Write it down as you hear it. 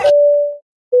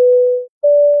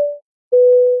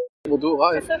do it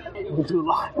live. We'll do it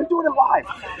live. We're doing it live.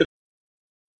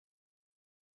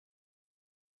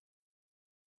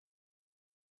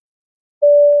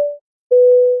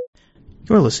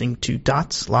 You're listening to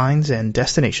Dots, Lines, and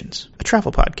Destinations, a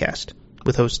travel podcast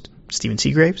with hosts Stephen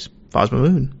Seagraves, Fosma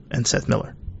Moon, and Seth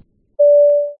Miller.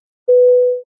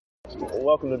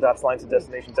 Welcome to Dots, Lines, and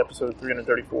Destinations, episode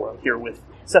 334. I'm here with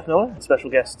Seth Miller and special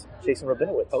guest Jason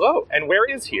Rabinowitz. Hello. And where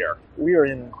is here? We are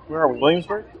in, where are we,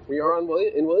 Williamsburg? We are in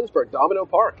Williamsburg, Domino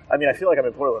Park. I mean, I feel like I'm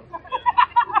in Portland.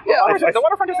 Yeah, The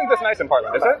waterfront isn't this nice in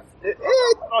Portland, is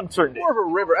it? On certain days. more of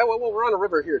a river. Well, we're on a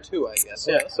river here too, I guess.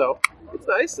 Yeah. So it's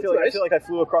nice. I feel like I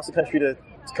flew across the country to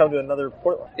come to another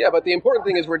Portland. Yeah, but the important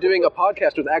thing is we're doing a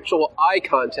podcast with actual eye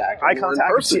contact. Eye We're in contact,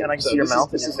 person. and I can see your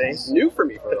mouth and your face. New for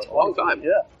me for a long time.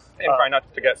 Yeah. And try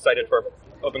not to get cited for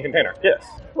open container. Yes.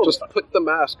 Just put the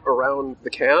mask around the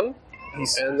can,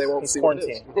 and they won't see what it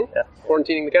is. quarantining. Yeah.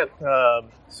 Quarantining the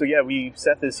can. So yeah,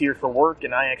 Seth is here for work,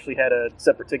 and I actually had a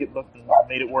separate ticket booked and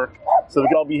made it work so we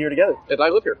could all be here together. And I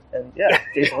live here. And yeah,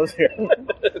 Jason lives here.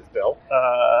 Still.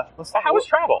 Let's talk How was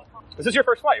travel? This is your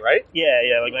first flight, right?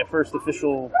 Yeah, like my first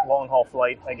official long-haul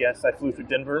flight, I guess. I flew through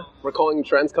Denver. We're calling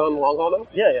Transcon long haul now?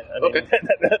 Yeah. I mean, Okay.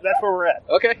 that's where we're at.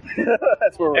 Okay.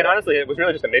 That's where we're And at. honestly, it was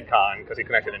really just a mid-con because he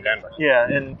connected in Denver. Yeah,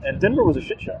 and Denver was a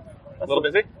shit show. A little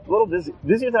busy? A little busy.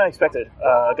 Busier than I expected.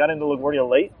 Got into LaGuardia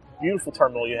late. Beautiful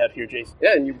terminal you have here, Jason.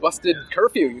 Yeah, and you busted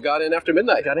curfew. You got in after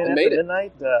midnight. Got in and after made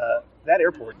midnight. That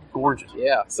airport, gorgeous.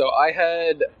 Yeah, so I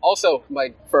had also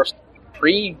my first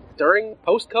during,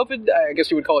 post-COVID, I guess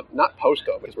you would call it not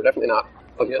post-COVID, because we're definitely not.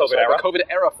 COVID era? A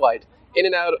COVID-era flight in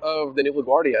and out of the new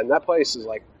LaGuardia, and that place is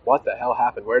like, what the hell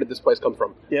happened? Where did this place come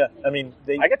from? Yeah, I mean,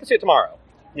 I get to see it tomorrow.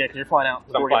 Yeah, because you're flying out.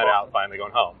 So I'm flying out, finally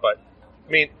going home. But,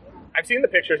 I mean, I've seen the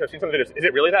pictures, I've seen some of the videos. Is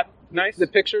it really that nice? The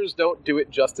pictures don't do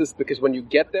it justice, because when you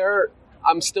get there,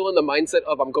 I'm still in the mindset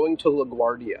of I'm going to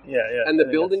LaGuardia. Yeah. And the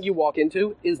building you walk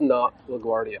into is not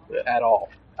LaGuardia at all.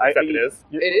 Except it is.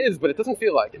 It is, but it doesn't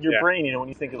feel like it. Your brain, when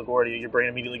you think of LaGuardia, your brain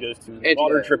immediately goes to Edgy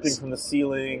water areas. dripping from the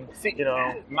ceiling.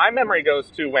 My memory goes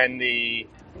to when I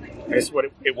guess what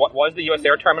it was the U.S.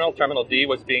 Air Terminal, Terminal D,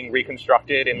 was being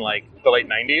reconstructed in like the late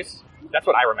 90s. That's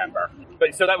what I remember.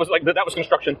 But so that was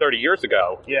construction 30 years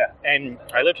ago. Yeah. And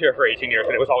I lived here for 18 years,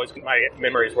 and it was always, my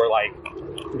memories were like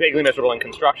vaguely miserable in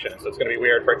construction. So it's going to be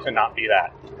weird for it to not be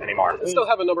that anymore. We still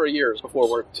have a number of years before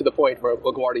we're to the point where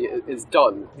LaGuardia is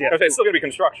done. Yeah. It's still going to be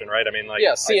construction, right? I mean, like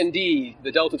C and D,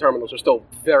 the Delta terminals are still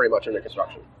very much under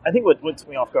construction. I think what took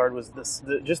me off guard was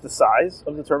just the size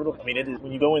of the terminal. I mean, it is,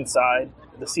 when you go inside,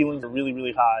 the ceilings are really,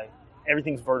 really high.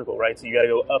 Everything's vertical, right? So you got to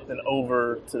go up and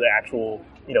over to the actual,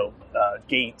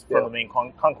 gate from the main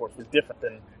concourse. It was different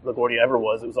than LaGuardia ever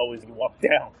was. It was always you walk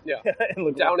down. Yeah. and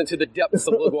look Down into the depths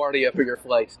of LaGuardia for your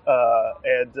flight.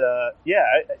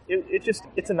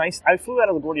 It's a nice. I flew out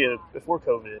of LaGuardia before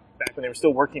COVID, back when they were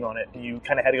still working on it. You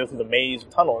kind of had to go through the maze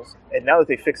of tunnels, and now that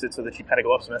they fixed it so that you kind of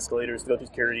go up some escalators to go through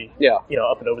security. Yeah.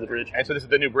 Up and over the bridge. And so this is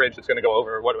the new bridge that's going to go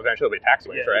over what eventually will be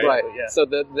taxiways, right? Right. Yeah. So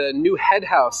the new head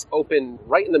house opened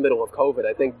right in the middle of COVID,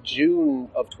 I think June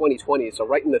of 2020, so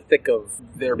right in the thick of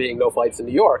there being no flights in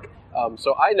New York.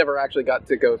 So I never actually got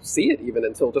to go see it even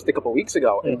until just a couple weeks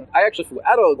ago. And I actually flew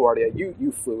out of LaGuardia.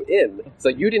 You flew in. So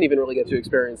you didn't even really get to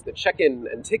experience the check-in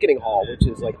and ticketing hall, which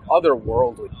is like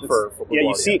otherworldly for LaGuardia. Yeah,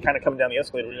 you see it kind of coming down the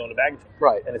escalator when you go into baggage.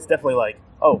 Right. And it's definitely like,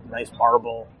 oh, nice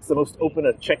marble. It's the most open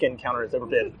a check-in counter has ever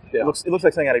been. Yeah. It looks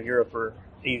like something out of Europe or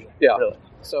Asia. Yeah. Really.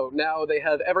 So now they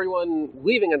have everyone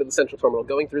leaving out of the central terminal,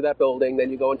 going through that building.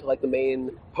 Then you go into like the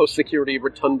main post-security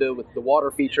rotunda with the water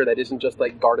feature that isn't just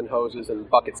like garden hoses and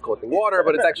buckets collecting water,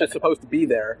 but it's actually supposed to be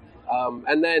there.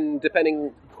 And then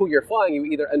depending who you're flying, you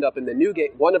either end up in the new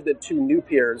gate, one of the two new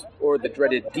piers, or the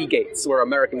dreaded D gates, where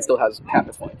American still has half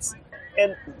its flights.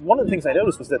 And one of the things I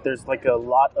noticed was that there's like a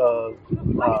lot of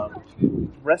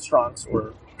restaurants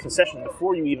or concession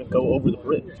before you even go over the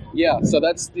bridge. Yeah, so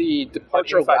that's the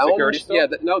departure inside lounge. security still? Yeah,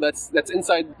 that's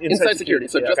inside security.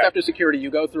 So Yeah, just okay. after security, you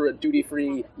go through a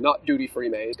duty-free, not duty-free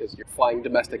maze because you're flying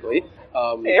domestically.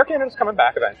 Hey, Air Canada's coming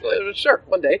back eventually. Sure,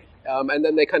 one day. And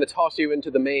then they kind of toss you into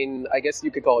the main, I guess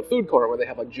you could call it food corner, where they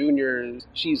have like Junior's,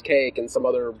 cheesecake, and some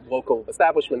other local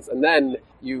establishments. And then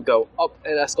you go up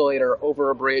an escalator, over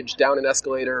a bridge, down an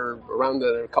escalator, around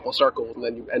a couple circles, and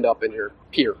then you end up in your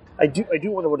pier. I do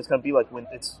wonder what it's going to be like when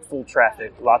it's full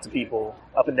traffic, lots of people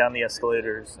up and down the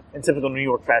escalators. In typical New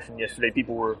York fashion, yesterday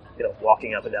people were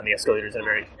walking up and down the escalators in a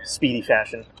very speedy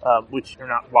fashion, which are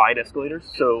not wide escalators.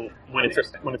 So when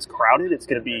it's crowded, it's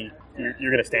going to be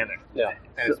you're going to stand there. Yeah,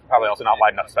 And it's probably also not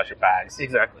wide enough to touch your bags.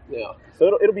 Exactly. yeah. So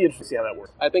it'll be interesting to see how that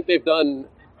works. I think they've done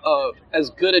as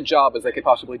good a job as they could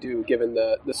possibly do given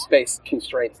the space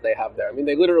constraints they have there. I mean,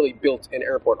 they literally built an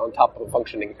airport on top of a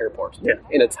functioning airport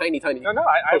in a tiny. No,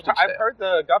 I've heard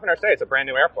the governor say it's a brand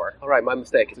new airport. All right, my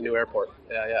mistake. It's a new airport.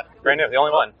 Yeah. Brand new, the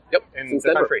only one. Yep. In Since the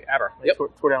Denver. country ever. Yep.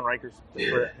 Tore down Rikers.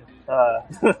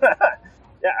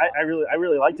 Yeah, I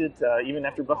really liked it. Even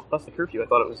after bust the curfew, I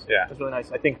thought it was really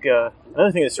nice. I think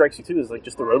another thing that strikes you too is like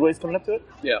just the roadways coming up to it.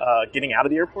 Yeah. Getting out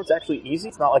of the airport's actually easy.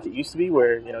 It's not like it used to be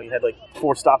where you had like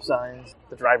 4 stop signs.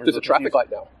 The drivers. There's a traffic light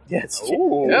now. Yeah, it's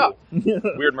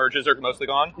Weird merges are mostly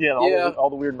gone. Yeah, all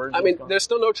the weird merges. I mean, there's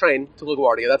still no train to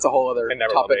LaGuardia. That's a whole other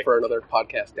topic for another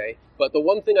podcast day. But the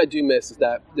one thing I do miss is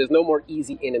that there's no more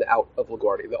easy in and out of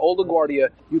LaGuardia. The old LaGuardia,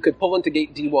 you could pull into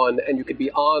gate D1 and you could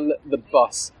be on the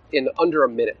bus in under a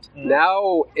minute.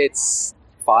 Now it's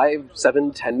 5,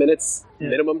 7, 10 minutes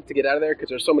minimum to get out of there because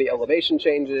there's so many elevation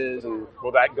changes. And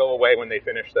will that go away when they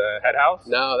finish the head house?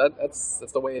 No, that's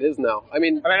the way it is now. I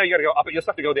mean, I know you got to go up. You'll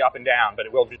have to go the up and down, but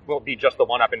it will be just the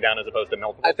one up and down as opposed to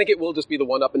multiple. I think it will just be the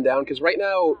one up and down because right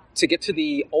now, to get to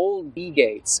the old B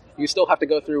gates, you still have to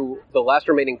go through the last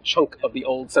remaining chunk of the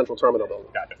old central terminal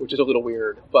building, which is a little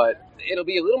weird. But it'll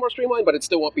be a little more streamlined, but it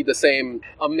still won't be the same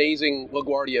amazing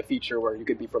LaGuardia feature where you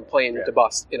could be from plane to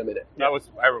bus in a minute.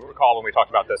 I recall when we talked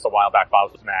about this a while back,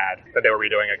 Bob was mad that they were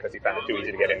redoing it because he found it too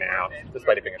easy to get in and out,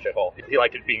 despite it being a shithole. He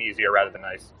liked it being easier rather than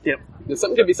nice. Yep. There's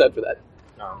something to be said for that.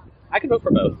 I can vote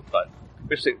for both, but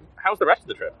we should see. How's the rest of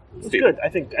the trip? It's good. I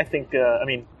think. I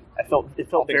mean, it felt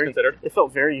very considered. It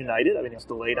felt very united. I mean, it was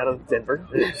delayed out of Denver.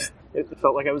 It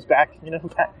felt like I was back,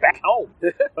 back home.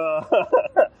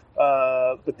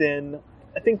 But then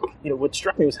I think what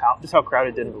struck me was how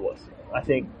crowded Denver was. I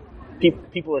think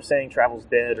people are saying travel's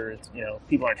dead, or it's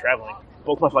people aren't traveling.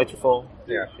 Both my flights were full.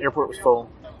 Yeah. Airport was full.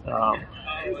 Tried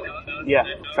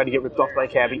to get ripped off by a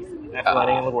cabbie after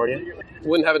landing in LaGuardia.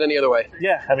 Wouldn't have it any other way.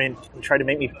 Yeah, I mean, he tried to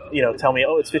make me, tell me,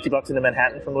 it's $50 into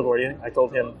Manhattan from LaGuardia. I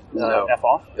told him, no. F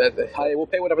off. I will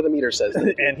pay whatever the meter says.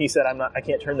 And he said, I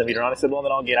can't turn the meter on. I said, well,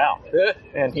 then I'll get out.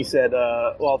 And he said,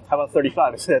 well, how about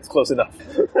 35? I said, that's close enough.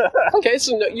 Okay,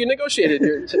 so you negotiated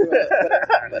your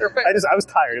better pay. I was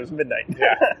tired. It was midnight.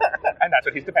 Yeah, and that's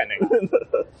what he's depending.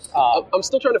 I'm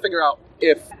still trying to figure out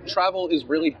if travel is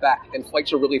really back and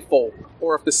flights are really full,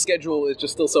 or if the schedule is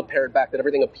just still so pared back that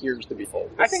everything appears to be full.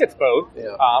 I think it's both. Yeah.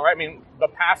 Right. I mean, the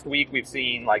past week we've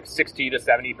seen like 60 to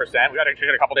 70%. We got actually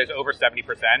a couple days over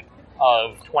 70%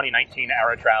 of 2019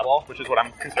 era travel, which is what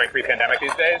I'm considering pre-pandemic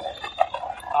these days.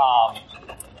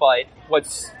 But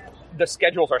the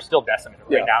schedules are still decimated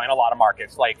right now in a lot of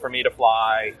markets. Like for me to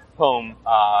fly home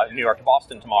New York to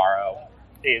Boston tomorrow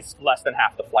is less than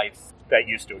half the flights that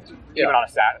used to, even on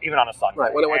a Sunday.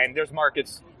 Right. And there's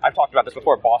markets, I've talked about this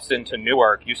before, Boston to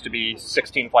Newark used to be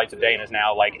 16 flights a day and is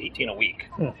now like 18 a week.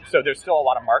 So there's still a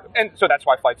lot of market, and so that's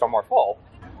why flights are more full,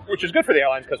 which is good for the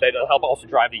airlines because they'll help also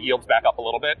drive the yields back up a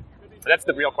little bit. But that's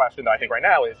the real question, though, I think right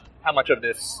now is how much of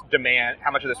this demand,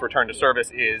 how much of this return to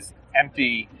service is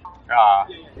empty,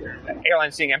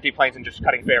 airlines seeing empty planes and just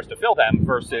cutting fares to fill them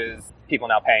versus people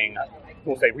now paying,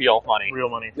 we'll say real money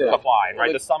to fly.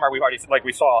 Right, this summer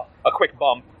we saw a quick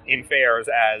bump in fares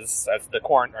as the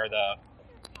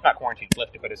not quarantine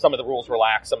lifted, but as some of the rules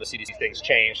relaxed, some of the CDC things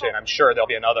changed, and I'm sure there'll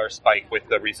be another spike with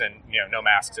the recent no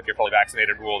masks if you're fully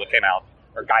vaccinated rule that came out,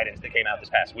 or guidance that came out this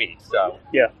past week. So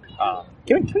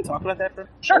can we talk about that for?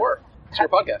 Sure. It's your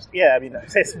podcast. Yeah, I mean,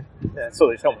 so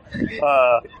they tell me.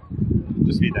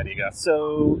 Just feed that ego.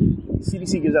 So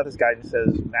CDC gives out this guidance that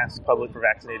says masks public for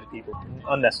vaccinated people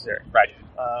unnecessary. Right.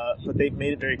 But they've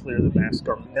made it very clear that masks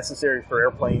are necessary for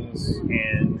airplanes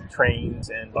and trains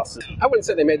and buses. I wouldn't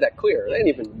say they made that clear. They didn't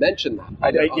even mention that.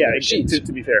 On their sheets.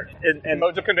 To be fair. And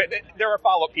modes of there are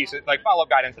follow-up pieces, like follow-up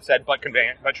guidance that said, but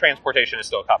transportation is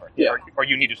still covered. Yeah. Or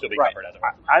you need to still be covered as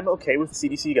a I'm okay with the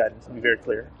CDC guidance, to be very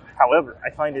clear. However, I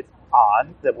find it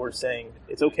odd that we're saying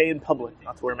it's okay in public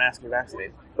not to wear a mask if you're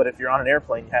vaccinated, but if you're on an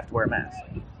airplane, you have to wear a mask.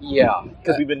 Yeah,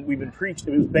 because we've been preached.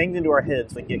 It was banged into our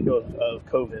heads from the get-go of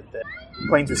COVID that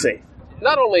planes are safe.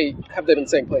 Not only have they been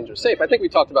saying planes are safe, I think we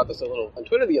talked about this a little on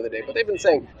Twitter the other day, but they've been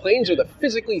saying planes are the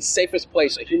physically safest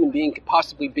place a human being could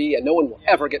possibly be, and no one will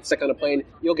ever get sick on a plane.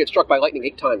 You'll get struck by lightning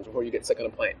 8 times before you get sick on a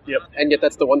plane. Yep. And yet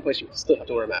that's the one place you still have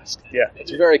to wear a mask. Yeah.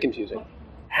 It's very confusing.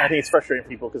 I think it's frustrating for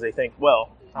people because they think,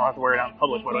 well, I don't have to wear it out in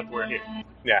public. Why do I have to wear it here?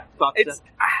 Yeah. Thoughts?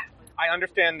 I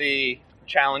understand the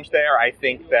challenge there. I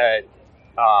think that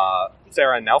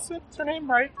Sarah Nelson, is her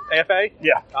name, right? AFA?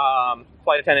 Yeah.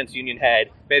 Flight attendants union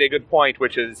head, made a good point,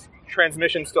 which is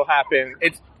transmission still happens.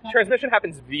 Transmission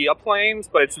happens via planes,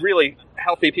 but it's really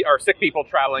healthy or sick people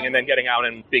traveling and then getting out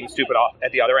and being stupid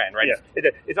at the other end, right? Yeah.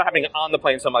 It's not happening on the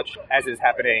plane so much as is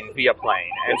happening via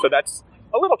plane. And so that's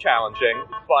a little challenging,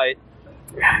 but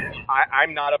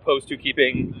I'm not opposed to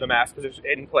keeping the mask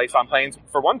in place on planes.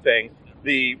 For one thing,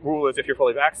 the rule is if you're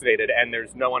fully vaccinated, and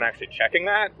there's no one actually checking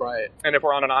that. Right. And if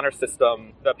we're on an honor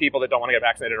system, the people that don't want to get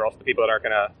vaccinated are also the people that aren't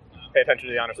going to pay attention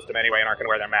to the honor system anyway and aren't going to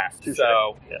wear their masks.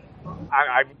 So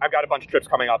I've got a bunch of trips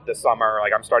coming up this summer.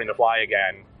 Like, I'm starting to fly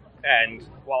again. And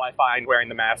while I find wearing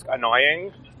the mask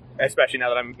annoying, especially now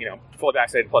that I'm, fully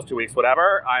vaccinated plus 2 weeks,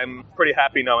 whatever, I'm pretty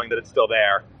happy knowing that it's still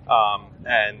there.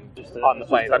 And on the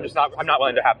planes, I'm not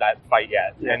willing to have that fight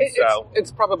yet. Yeah. And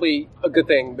it's probably a good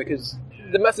thing, because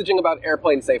the messaging about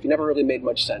airplane safety never really made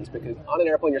much sense, because on an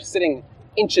airplane you're sitting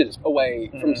inches away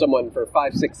from someone for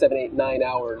 5, 6, 7, 8, 9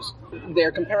 hours.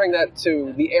 They're comparing that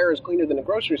to the air is cleaner than a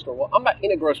grocery store. Well, I'm not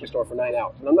in a grocery store for 9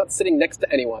 hours, and I'm not sitting next to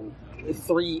anyone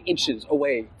 3 inches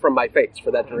away from my face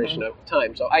for that duration of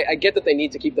time. So I get that they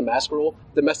need to keep the mask rule.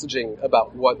 The messaging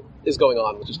about what is going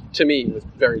on, which is, to me, was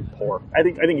very poor. I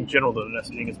think in general, though, the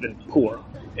messaging has been poor.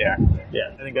 Yeah.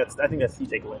 I think that's the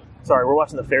takeaway. Sorry, we're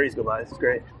watching the ferries go by. This is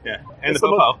great. Yeah, and the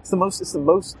Popo. It's the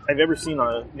most I've ever seen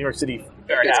on a New York City.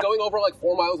 It's going over like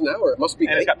 4 miles an hour. It must be.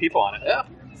 And it's got people on it. Yeah.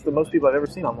 It's the most people I've ever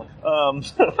seen on one.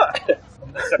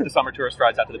 Except the summer tourist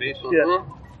rides out to the beach. Yeah.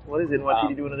 What is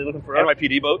NYPD doing? Are they looking for us?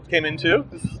 NYPD boat came in too.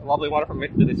 This is lovely water from me.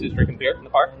 This is drinking beer in the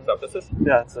park. Is that what this is?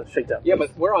 Yeah, it's a shakedown. Yeah,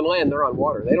 but we're on land, they're on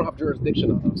water. They don't have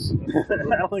jurisdiction on us.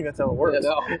 I don't think that's how it works.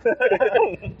 Yeah,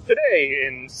 no. Today,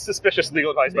 in Suspicious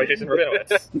Legal Advice by Jason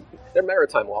Rabinowitz. They're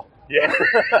maritime law. Yeah.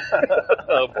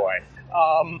 Oh, boy.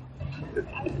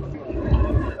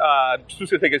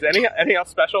 Just gonna think, is anything else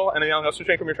special? Anything else to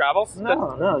change from your travels?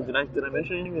 No. Did I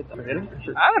mention anything that I'm forgetting?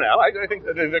 I don't know. I think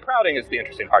the crowding is the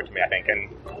interesting part to me, I think, and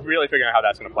really figuring out how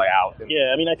that's going to play out.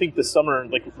 Yeah, I mean, I think the summer,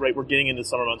 we're getting into the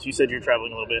summer months. You said you're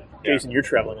traveling a little bit. Yeah. Jason, you're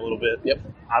traveling a little bit. Yep.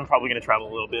 I'm probably going to travel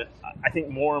a little bit. I think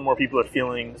more and more people are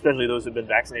feeling, especially those who've been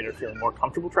vaccinated, are feeling more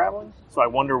comfortable traveling. So I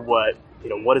wonder what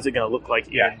is it going to look like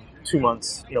in 2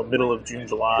 months, middle of June,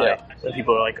 July, when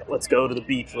people are like, let's go to the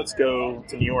beach, let's go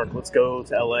to New York, let's go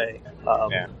to LA.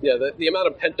 The amount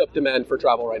of pent-up demand for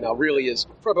travel right now really is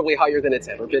probably higher than it's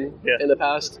ever been in the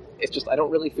past. It's just, I don't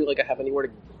really feel like I have anywhere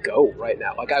to go right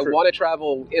now. Like, I want to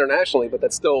travel internationally, but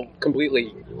that's still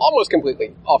almost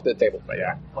completely off the table right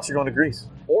now. Unless you're going to Greece.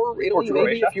 Or Italy,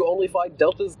 maybe, if you only fly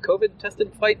Delta's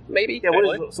COVID-tested flight, maybe. Yeah,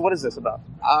 what is this about?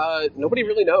 Nobody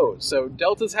really knows. So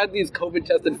Delta's had these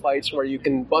COVID-tested flights where you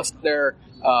can bust their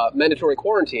mandatory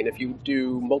quarantine if you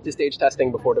do multi-stage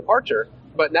testing before departure.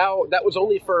 But now that was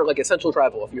only for essential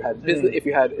travel. If you had business, if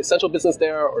you had essential business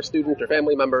there, or student or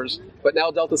family members. But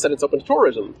now Delta said it's open to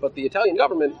tourism. But the Italian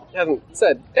government hasn't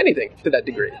said anything to that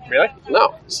degree. Really?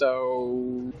 No.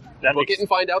 So book it and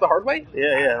find out the hard way.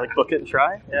 Yeah. Book it and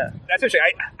try. Yeah. That's interesting.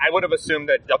 I would have assumed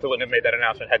that Delta wouldn't have made that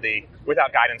announcement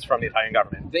without guidance from the Italian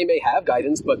government. They may have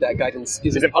guidance, but that guidance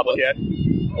isn't public yet.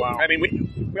 Wow. I mean,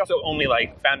 we also only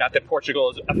found out that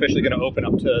Portugal is officially going to open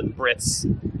up to Brits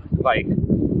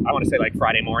I want to say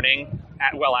Friday morning,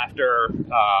 after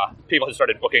people had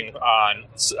started booking on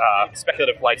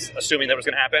speculative flights, assuming that was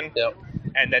going to happen. Yep.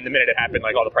 And then the minute it happened,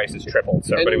 all the prices tripled.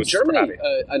 So everybody was Germany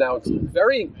announced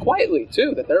very quietly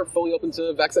too that they're fully open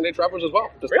to vaccinated travelers as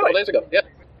well. Just a couple days ago. Yeah.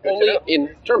 Only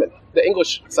in German. The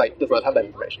English site does not have that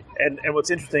information. And what's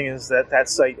interesting is that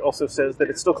site also says that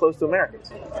it's still closed to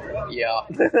Americans. Yeah.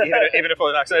 even if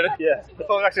fully vaccinated? Yeah. The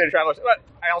fully vaccinated travelers. But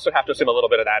I also have to assume a little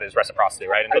bit of that is reciprocity,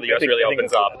 right? Until the U.S. really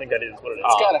opens up. I think that is what it is.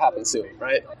 It's got to happen soon,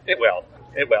 right? It will.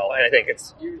 And I think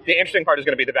the interesting part is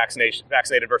going to be the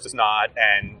vaccinated versus not,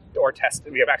 or test.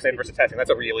 We have vaccinated versus testing.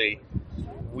 That's a really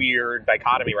weird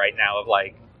dichotomy right now of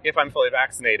if I'm fully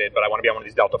vaccinated, but I want to be on one of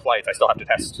these Delta flights, I still have to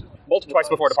test twice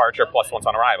before departure, plus once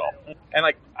on arrival. And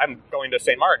I'm going to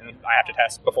St. Martin, I have to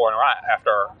test before and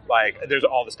after. There's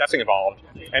all this testing involved,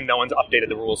 and no one's updated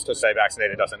the rules to say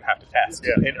vaccinated doesn't have to test.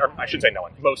 Yeah. Or I should say no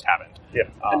one. Most haven't. Yeah.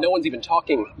 And no one's even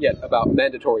talking yet about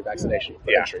mandatory vaccination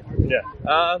for entry. Yeah.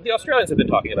 The Australians have been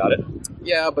talking about it.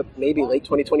 Yeah, but maybe late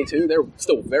 2022. They're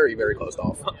still very, very closed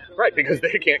off. Right, because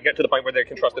they can't get to the point where they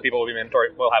can trust that people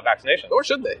will have vaccinations. Or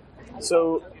should they?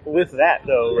 So with that,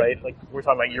 though, right, we're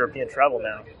talking about European travel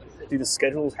now. Do the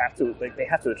schedules have to, they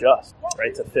have to adjust,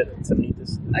 right, to meet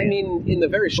this? I mean, in the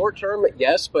very short term,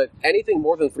 yes, but anything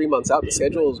more than 3 months out, the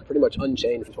schedule is pretty much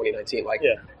unchanged from 2019.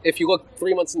 If you look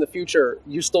 3 months in the future,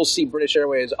 you still see British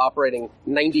Airways operating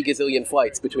 90 gazillion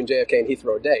flights between JFK and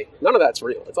Heathrow a day. None of that's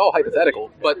real. It's all hypothetical,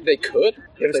 but they could.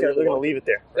 They're going to leave it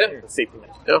there. Yeah. The safety net.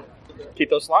 Yeah.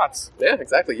 Keep those slots. Yeah,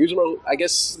 exactly. Use them or, I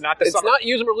guess not this summer. Not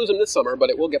use them or lose them this summer,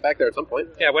 but it will get back there at some point.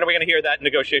 Yeah, when are we going to hear that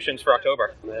negotiations for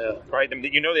October? Yeah. Right?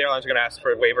 The airlines are going to ask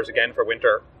for waivers again for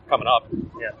winter coming up.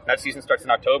 Yeah. That season starts in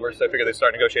October, so I figure they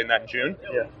start negotiating that in June.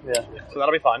 Yeah. So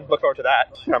that'll be fun. Look forward to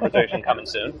that conversation coming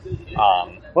soon.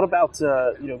 What about,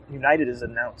 United has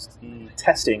announced the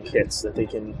testing kits that they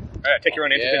can... Take your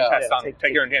own antigen test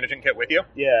take your own antigen kit with you.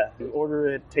 Yeah, you order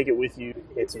it, take it with you.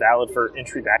 It's valid for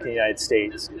entry back in the United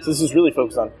States. So this is really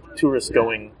focused on tourists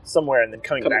going somewhere and then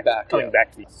coming back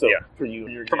to you. So for you,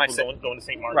 you're going to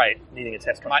St. Martin, needing a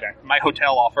test coming back. My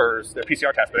hotel offers their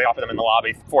PCR test, but they offer them in the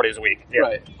lobby 4 days a week. Yeah.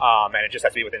 Right. And it just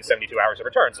has to be within 72 hours of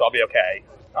return, so I'll be okay.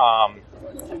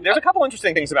 There's a couple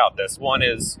interesting things about this. One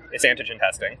is it's antigen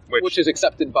testing, which is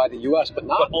accepted by the U.S., but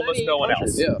almost no one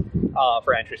else. Yeah.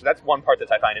 For entry. So that's one part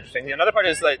that I find interesting. The other part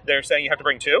is that they're saying you have to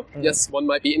bring 2. Yes, one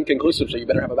might be inconclusive, so you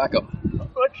better have a backup.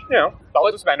 Which, belt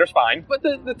and suspenders, fine. But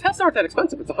the tests aren't that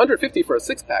expensive. It's $150 for a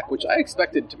 6-pack, which I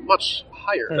expected much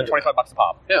higher. So $25 a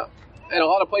pop. Yeah. And a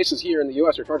lot of places here in the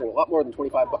U.S. are charging a lot more than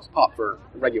 $25 a pop for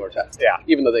regular tests. Yeah.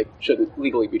 Even though they shouldn't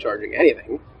legally be charging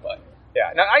anything. But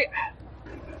yeah. Now,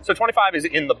 so 25 is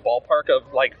in the ballpark of,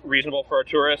 reasonable for a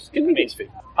tourist. Convenience fee.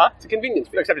 Huh? It's a convenience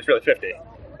fee. Except it's really 50.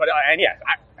 But,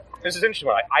 this is interesting.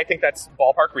 I think that's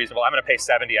ballpark reasonable. I'm going to pay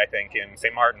 70, I think, in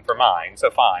St. Martin for mine, so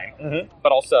fine. Mm-hmm.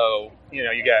 But also, you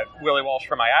get Willie Walsh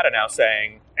from IATA now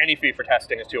saying any fee for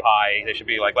testing is too high. They should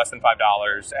be less than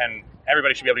 $5, and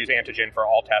everybody should be able to use antigen for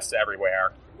all tests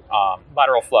everywhere.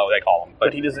 Lateral flow, they call them.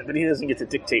 But he doesn't get to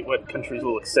dictate what countries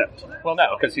will accept. Well,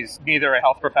 no, because he's neither a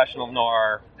health professional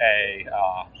nor a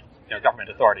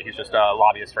government authority. He's just a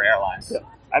lobbyist for airlines. Yeah.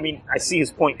 I mean, I see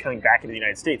his point coming back into the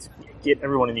United States. Get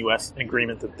everyone in the U.S. in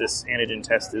agreement that this antigen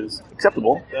test is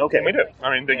acceptable. Okay. And we do.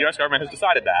 I mean, the U.S. government has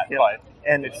decided that. Yeah. But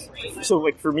and so,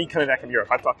 for me coming back from Europe,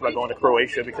 I've talked about going to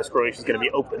Croatia because Croatia is going to be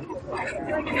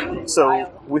open.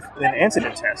 So, with an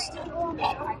antigen test,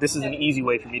 this is an easy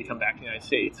way for me to come back to the United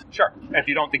States. Sure. If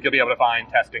you don't think you'll be able to find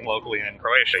testing locally in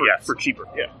Croatia, yes. For cheaper.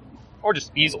 Yeah. Or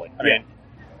just easily. I mean,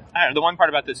 I don't know, the one part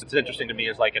about this that's interesting to me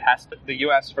is it has to, the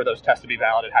U.S. for those tests to be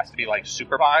valid, it has to be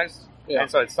supervised. Yeah.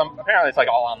 And so apparently it's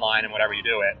all online and whatever you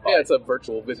do it. But, it's a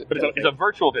virtual visit. But it's a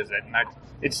virtual visit, and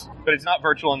it's not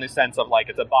virtual in the sense of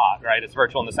it's a bot, right? It's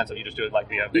virtual in the sense of you just do it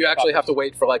via you actually have to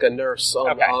wait for a nurse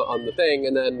on the thing,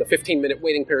 and then the 15-minute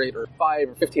waiting period, or 5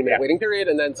 or 15-minute waiting period,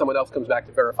 and then someone else comes back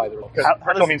to verify the results. Because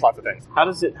virtual means lots of things. How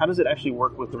does it actually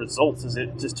work with the results? Is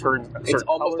it just turns a certain It's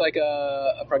almost color? like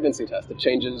a pregnancy test. It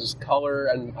changes color,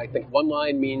 and I think 1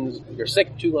 line means you're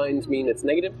sick, 2 lines mean it's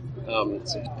negative. So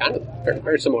it's kind of very,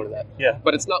 very similar to that. Yeah.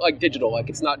 But it's not digital.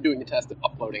 It's not doing the test and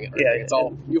uploading it. Or anything. It's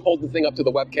all you hold the thing up to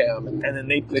the webcam, and then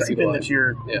they see in that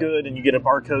you're good, and you get a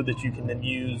barcode that you can then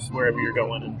use wherever you're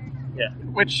going.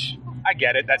 And which I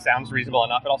get it. That sounds reasonable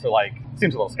enough. It also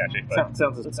seems a little sketchy. But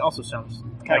it also sounds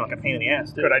kind of like a pain in the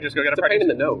ass. Too. Could I just go get a pain in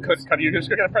the nose? Could you just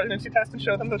go get a pregnancy test and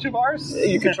show them the 2 bars?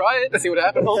 You could try it and see what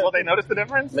happens. Will they notice the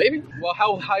difference? Maybe. Well,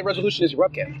 how high resolution is your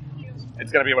webcam?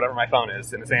 It's going to be whatever my phone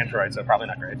is, and it's Android, so probably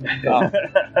not great. All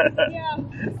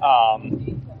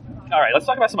right, let's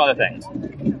talk about some other things.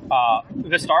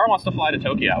 Vistara wants to fly to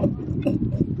Tokyo.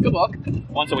 Good luck.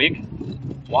 Once a week.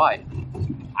 Why?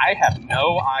 I have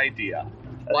no idea.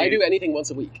 Why do anything once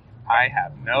a week? I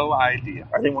have no idea.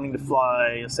 Are they wanting to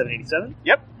fly a 787?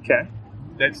 Yep. Okay.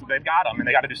 They've got them, and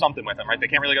they got to do something with them, right? They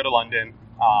can't really go to London.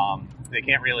 They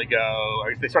can't really go...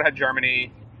 They sort of had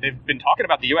Germany. They've been talking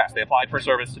about the U.S. They applied for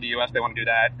service to the U.S. They want to do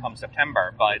that come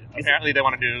September, but apparently they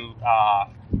want to do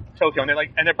Tokyo, and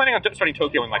they're planning on starting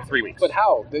Tokyo in 3 weeks. But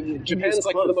how? Japan's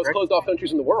one of the most closed-off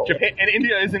countries in the world. Japan, and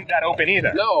India isn't that open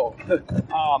either. No.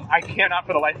 I cannot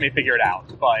for the life of me figure it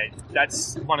out, but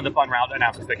that's one of the fun route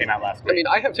announcements that came out last week. I mean,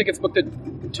 I have tickets booked to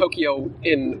Tokyo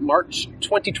in March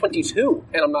 2022,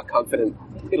 and I'm not confident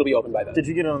it'll be open by then. Did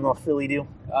you get on the Philly deal?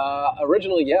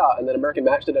 Originally, yeah, and then American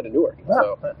matched it out of Newark.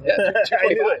 So, yeah, I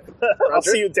knew it. I'll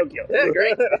see you in Tokyo. Yeah,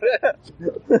 great.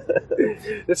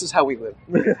 This is how we live.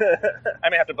 I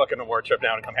may have to book an award trip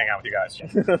now and come hang out with you guys.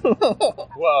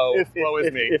 Woe is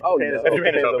me. If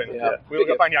Japan is open. Yeah. We will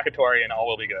go find Yakitori and all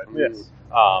will be good. Yes.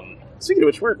 Speaking of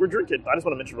which, we're drinking. I just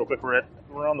want to mention real quick,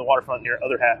 we're on the waterfront near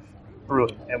Other Half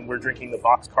Brewing, and we're drinking the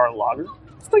Boxcar Lager.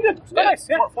 It's pretty good. It's nice.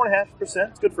 Yeah. 4.5%.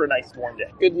 It's good for a nice warm day.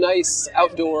 Good, nice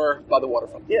outdoor by the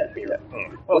waterfront. Yeah.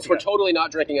 Which we're totally not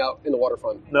drinking out in the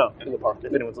waterfront. No. In the park.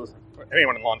 If anyone's listening. If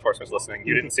anyone in law enforcement is listening,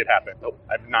 you didn't see it happen. Nope.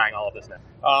 I'm denying all of this now.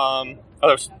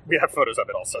 Although we have photos of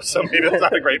it also, so maybe that's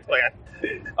not a great plan.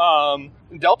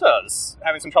 Delta's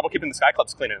having some trouble keeping the Sky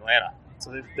Clubs clean in Atlanta.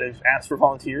 So they've asked for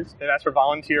volunteers? They've asked for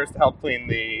volunteers to help clean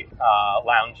the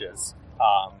lounges.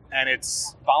 And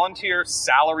it's volunteer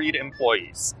salaried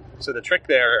employees. So the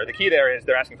key there is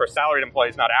they're asking for salaried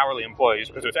employees, not hourly employees,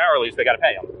 because if it's hourlies, they got to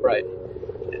pay them. Right.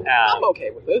 I'm okay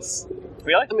with this.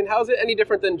 Really? I mean, how is it any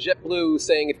different than JetBlue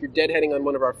saying if you're deadheading on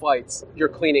one of our flights, you're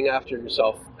cleaning after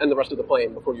yourself and the rest of the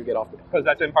plane before you get off the plane? Because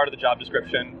that's been part of the job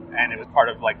description, and it was part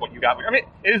of, like, what you got. I mean,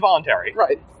 it is voluntary.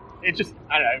 Right. It just,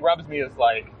 I don't know, it rubs me as,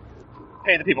 like,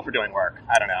 pay the people for doing work.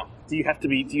 I don't know. Do you have to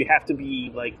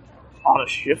be like on a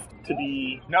shift to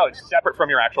be? No, it's separate from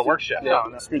your actual work shift. No,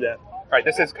 screw that. Right,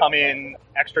 this is come in,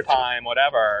 extra time,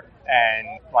 whatever,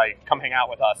 and, like, come hang out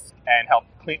with us and help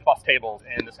bus tables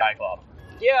in the Sky Club.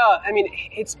 Yeah, I mean,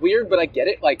 it's weird, but I get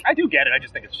it. Like, I do get it, I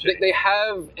just think it's shitty. they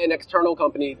have an external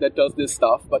company that does this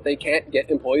stuff, but they can't get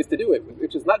employees to do it,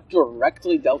 which is not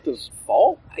directly Delta's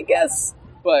fault, I guess.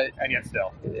 But And yet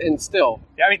still.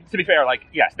 Yeah, I mean, to be fair, like,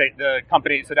 yes, the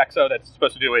company, Sodexo, that's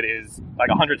supposed to do it is like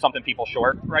 100-something people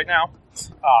short right now.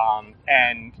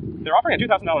 And they're offering a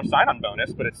 $2,000 sign-on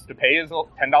bonus, but the pay is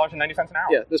 $10.90 an hour.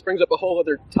 Yeah, this brings up a whole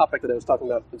other topic that I was talking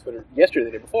about on Twitter yesterday,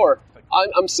 the day before.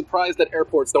 I'm surprised that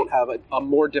airports don't have a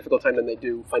more difficult time than they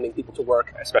do finding people to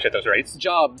work. Especially at those rates.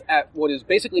 Jobs at what is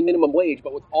basically minimum wage,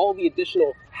 but with all the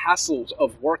additional hassles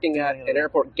of working at an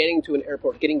airport, getting to an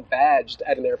airport, getting badged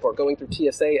at an airport, going through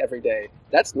TSA every day.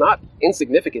 That's not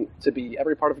insignificant to be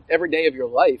every day of your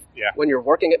life when you're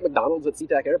working at McDonald's at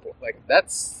SeaTac Airport. Like,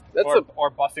 that's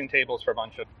or bussing tables for a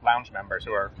bunch of lounge members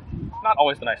who are not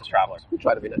always the nicest travelers. We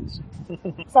try to be nice.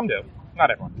 Some do.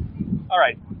 Not everyone. All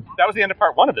right. That was the end of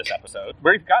part 1 of this episode.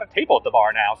 We've got a table at the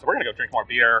bar now, so we're going to go drink more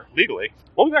beer legally.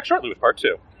 We'll be back shortly with part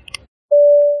 2.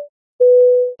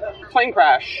 Plane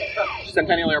crash,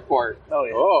 Centennial Airport. Oh,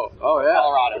 yeah. Oh yeah.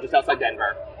 Colorado, just outside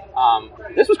Denver.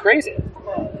 This was crazy.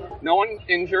 No one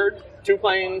injured. 2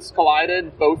 planes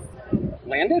collided. Both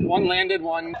landed. One landed,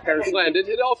 one Parachute landed.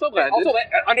 It also landed. Also,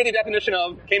 under the definition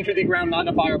of came through the ground, not in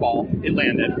a fireball, it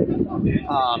landed. A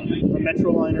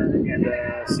Metroliner and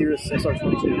a Cirrus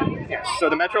SR-22. Yeah. So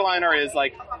the Metroliner is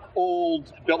like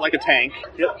old, built like a tank.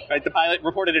 Yep. Right. The pilot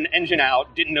reported an engine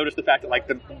out, didn't notice the fact that like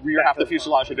the rear half of the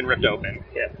fuselage had been ripped open.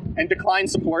 Yeah. And declined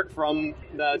support from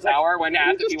the tower when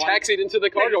asked if he wanted. Taxied into the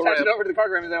cargo He ramp. taxied over to the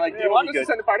cargo ramp, and they're like, "Do you we'll want be us to good."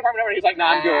 send the fire department over?" And he's like,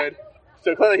 "Nah, I'm good."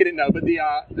 So clearly he didn't know. But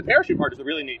the parachute part is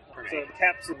really neat for me. So the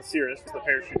caps of the Cirrus, the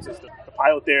parachute system. The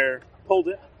pilot there pulled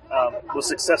it, was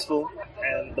successful,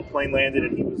 and the plane landed,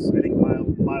 and he was, I think,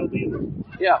 mildly injured.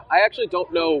 Yeah, I actually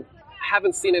don't know,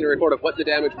 haven't seen any report of what the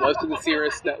damage was to the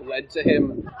Cirrus that led to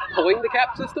him pulling the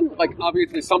cap system. Like,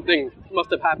 obviously something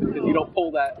must have happened because you don't pull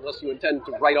that unless you intend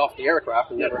to write off the aircraft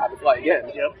and never have it fly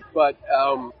again. Yep. But,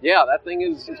 yeah, that thing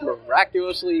is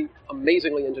miraculously,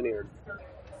 amazingly engineered.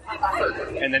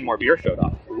 And then more beer showed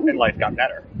up, and life got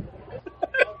better.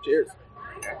 Cheers.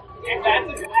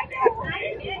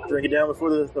 Drink it down before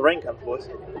the rain comes, boys.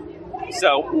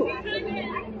 So,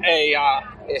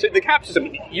 so the cap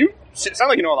system, you sound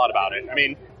like you know a lot about it. I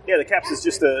mean, Yeah, the caps is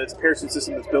just it's a parachute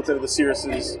system that's built into the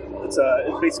Cirruses.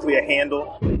 It's basically a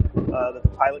handle that the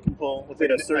pilot can pull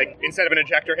within a certain... like instead of an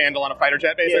ejector handle on a fighter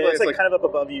jet, basically. Yeah, it's like kind of up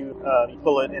above you. You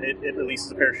pull it, and it releases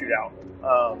the parachute out.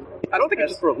 I don't think it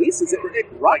just releases it. It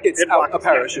rockets out a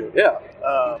parachute. Yeah.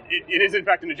 It is in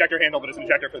fact an ejector handle, but it's an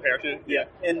ejector for the parachute. Yeah,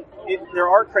 and there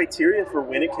are criteria for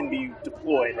when it can be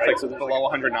deployed, right? Like so below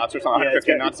 100 knots or something, yeah,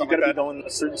 150 knots, something got to like be that. going a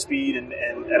certain speed and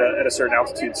at a certain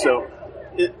altitude. So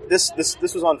this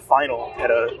was on final at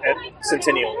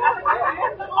Centennial.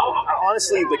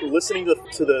 Honestly, like listening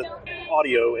to the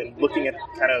audio and looking at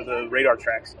kind of the radar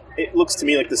tracks, it looks to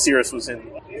me like the Cirrus was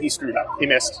he screwed up. He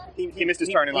missed. He missed his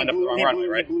turn and lined up the wrong runway,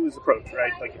 right? He blew his approach,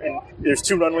 right? Like, and there's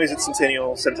 2 runways at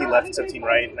Centennial, 17 left and 17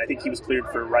 right, and I think he was cleared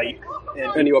for right.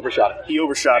 And he overshot it. He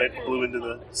overshot it and blew into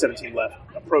the 17 left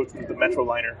approach with the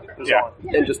Metroliner was on.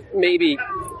 And just maybe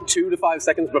 2 to 5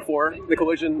 seconds before the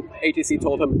collision, ATC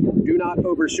told him, do not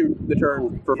overshoot the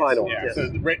turn for final. Yeah, Yes. so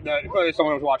clearly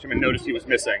someone was watching and noticed he was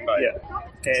missing. But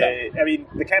I mean,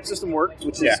 the cap system worked,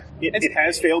 which is it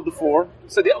has failed before.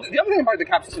 So the other thing about the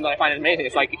cap system that I find amazing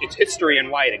is like its history and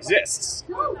why it exists,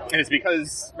 and it's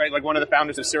because like one of the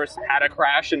founders of Cirrus had a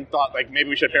crash and thought like maybe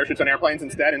we should have parachutes on airplanes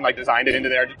instead, and like designed it into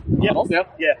their models.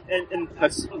 Yeah, and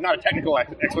That's not a technical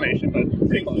explanation, but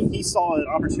he saw an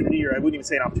opportunity, or I wouldn't even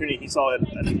say an opportunity. He saw a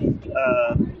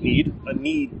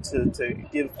need to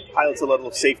give pilots a level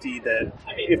of safety that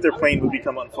if their plane would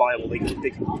become unflyable, they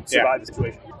can survive the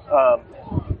situation.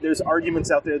 There's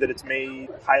arguments out there that it's made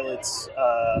pilots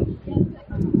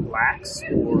lax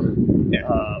or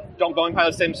don't Boeing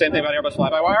pilots say the same thing about Airbus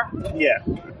fly-by-wire? Yeah,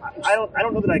 I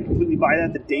don't know that I completely buy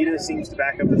that. The data seems to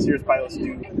back up that Cirrus pilots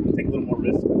do take a little more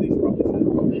risk than they probably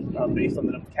should. based on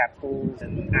the number of capitals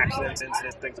and accidents,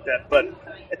 incidents, things like that. But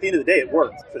at the end of the day, it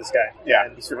worked for this guy. Yeah.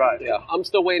 And he survived. Yeah, I'm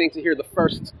still waiting to hear the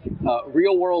first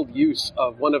real-world use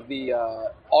of one of the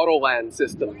Autoland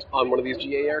systems on one of these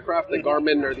GA aircraft, the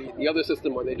Garmin or the other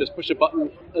system where they just push a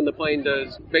button and the plane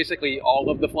does basically all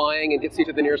of the flying and gets you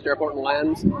to the nearest airport and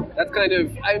lands. That's kind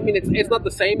of, I mean, it's not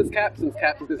the same as CAPS, since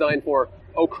CAPS is designed for,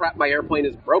 oh crap, my airplane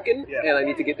is broken and I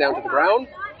need to get down to the ground,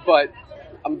 but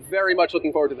I'm very much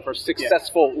looking forward to the first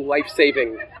successful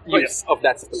life-saving use of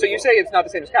that system. So you say it's not the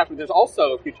same as CAPS, but there's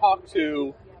also, if you talk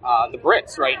to the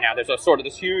Brits right now, there's a sort of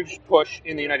this huge push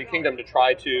in the United Kingdom to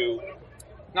try to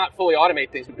not fully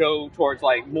automate things, but go towards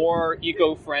like more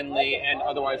eco-friendly and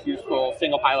otherwise useful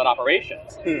single-pilot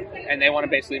operations. And they want to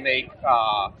basically make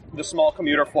the small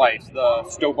commuter flights, the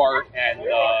Stobart and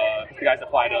the guys that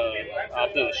fly to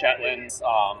the Shetlands.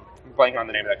 I'm blanking on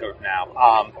the name of that group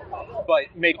now.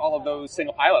 But make all of those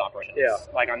single-pilot operations,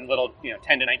 like on little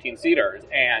 10 to 19 seaters.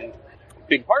 And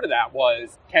big part of that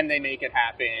was, can they make it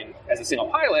happen as a single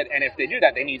pilot? And if they do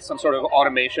that, they need some sort of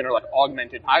automation or like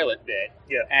augmented pilot bit.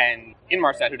 And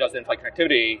Inmarsat, who does the in-flight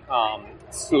connectivity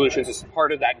solutions, is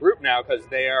part of that group now because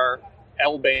their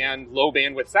L-band, low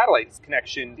bandwidth satellite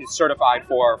connection is certified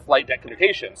for flight deck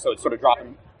communication. So it's sort of not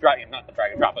the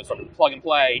drag and drop, but sort of plug and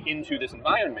play into this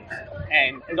environment.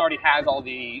 And it already has all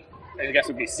the, I guess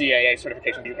it would be CAA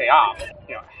certification you pay off.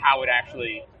 How it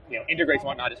actually integrates and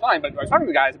whatnot is fine, but I was talking to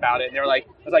the guys about it, and they were like,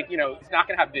 it's not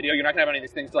going to have video, you're not going to have any of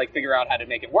these things to like figure out how to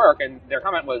make it work, and their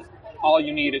comment was, all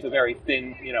you need is a very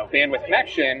thin, bandwidth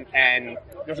connection, and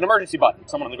there's an emergency button.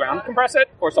 Someone on the ground can press it,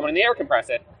 or someone in the air can press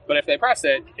it, but if they press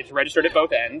it, it's registered at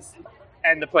both ends,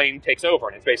 and the plane takes over,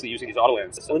 and it's basically using these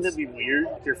autoland systems. Wouldn't that be weird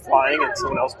if you're flying and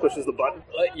someone else pushes the button?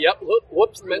 Yep,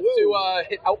 whoops, meant to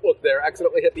hit Outlook there,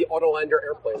 accidentally hit the Autolander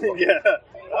airplane.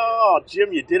 Oh,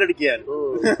 Jim, you did it again.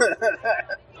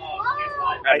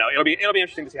 I don't know. It'll be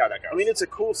interesting to see how that goes. I mean, it's a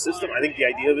cool system. I think the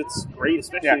idea of it's great,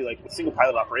 especially like with single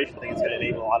pilot operation. I think it's going to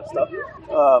enable a lot of stuff.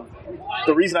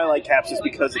 The reason I like CAPS is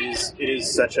because it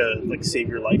is such a like save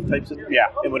your life type system.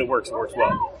 And when it works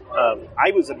well.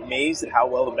 I was amazed at how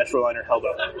well the Metroliner held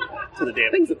up to the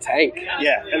damage. Thing's a tank.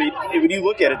 Yeah, I mean, when you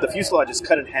look at it, the fuselage is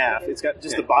cut in half. It's got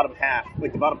just the bottom half,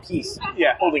 like the bottom piece,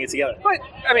 holding it together. But,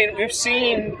 I mean, we've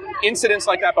seen incidents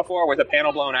like that before with a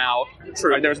panel blown out.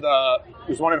 True.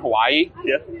 There's one in Hawaii.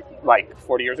 Like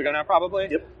 40 years ago now,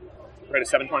 probably. Right, a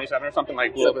 727 or something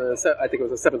like that. I think it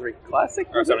was a 73 Classic?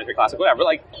 Or a 73 Classic, whatever.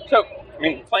 Like, so, I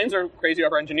mean, planes are crazy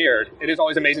over-engineered. It is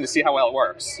always amazing to see how well it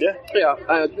works.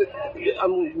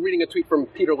 I'm reading a tweet from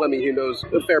Peter Lemmy, who knows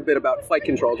a fair bit about flight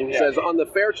controls, and he says, on the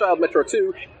Fairchild Metro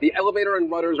 2, the elevator and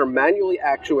rudders are manually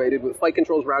actuated with flight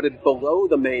controls routed below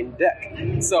the main deck.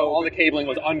 So all the cabling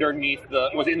was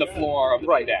was in the floor of the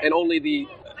main deck. And only the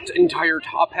entire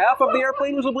top half of the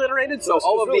airplane was obliterated, so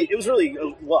it was really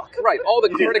luck. Right, all the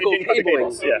critical cabling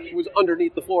was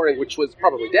underneath the flooring, which was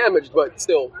probably damaged, but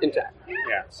still intact.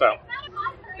 Yeah, so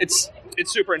it's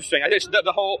super interesting. I think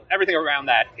the whole everything around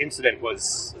that incident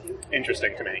was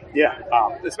interesting to me.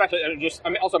 Especially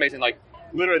also amazing. Like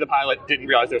literally, the pilot didn't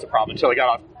realize there was a problem until he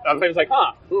got off. The plane was like,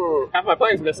 half my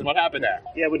plane's missing. What happened there?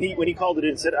 Yeah, when he called it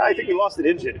in and said, I think we lost an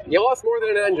engine. You lost more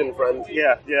than an engine, friend.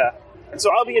 Yeah. And so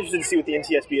I'll be interested to see what the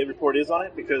NTSB report is on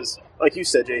it, because, like you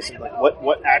said, Jason, like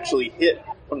what actually hit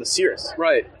from the Cirrus?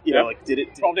 Right. You know, like did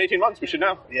it 12 to 18 months? We should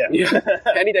know. Yeah.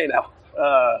 Any day now.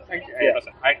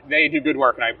 Listen, they do good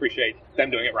work, and I appreciate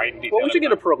them doing it right in detail. Well, we should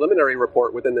get a preliminary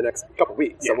report within the next couple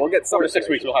weeks, so we'll get 4 to 6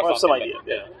 weeks. We'll have some idea.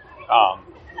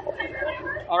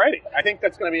 Alrighty, I think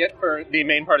that's going to be it for the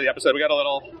main part of the episode. We got a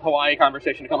little Hawaii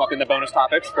conversation to come up in the bonus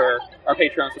topics for our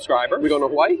Patreon subscribers. We going to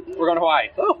Hawaii? We're going to Hawaii.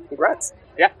 Oh, congrats.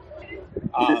 Yeah.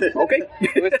 Okay.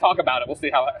 Let's talk about it. We'll see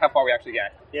how far we actually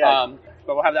get. Yeah.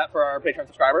 But we'll have that for our Patreon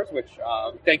subscribers, which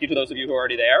thank you to those of you who are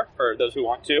already there. For those who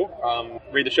want to,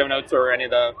 read the show notes or any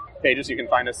of the pages, you can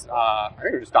find us, I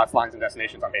think we're just dots, lines, and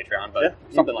destinations on Patreon, but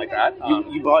something like that.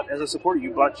 You bought, as a supporter,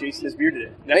 you bought Jason his beer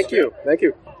today. Thank you.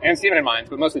 And Stephen and mine,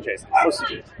 but mostly Jason.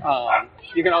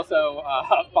 You can also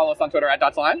follow us on Twitter at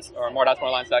DotsLines or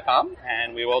moredotsmorelines.com,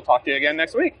 and we will talk to you again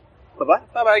next week. Bye-bye.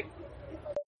 Bye-bye.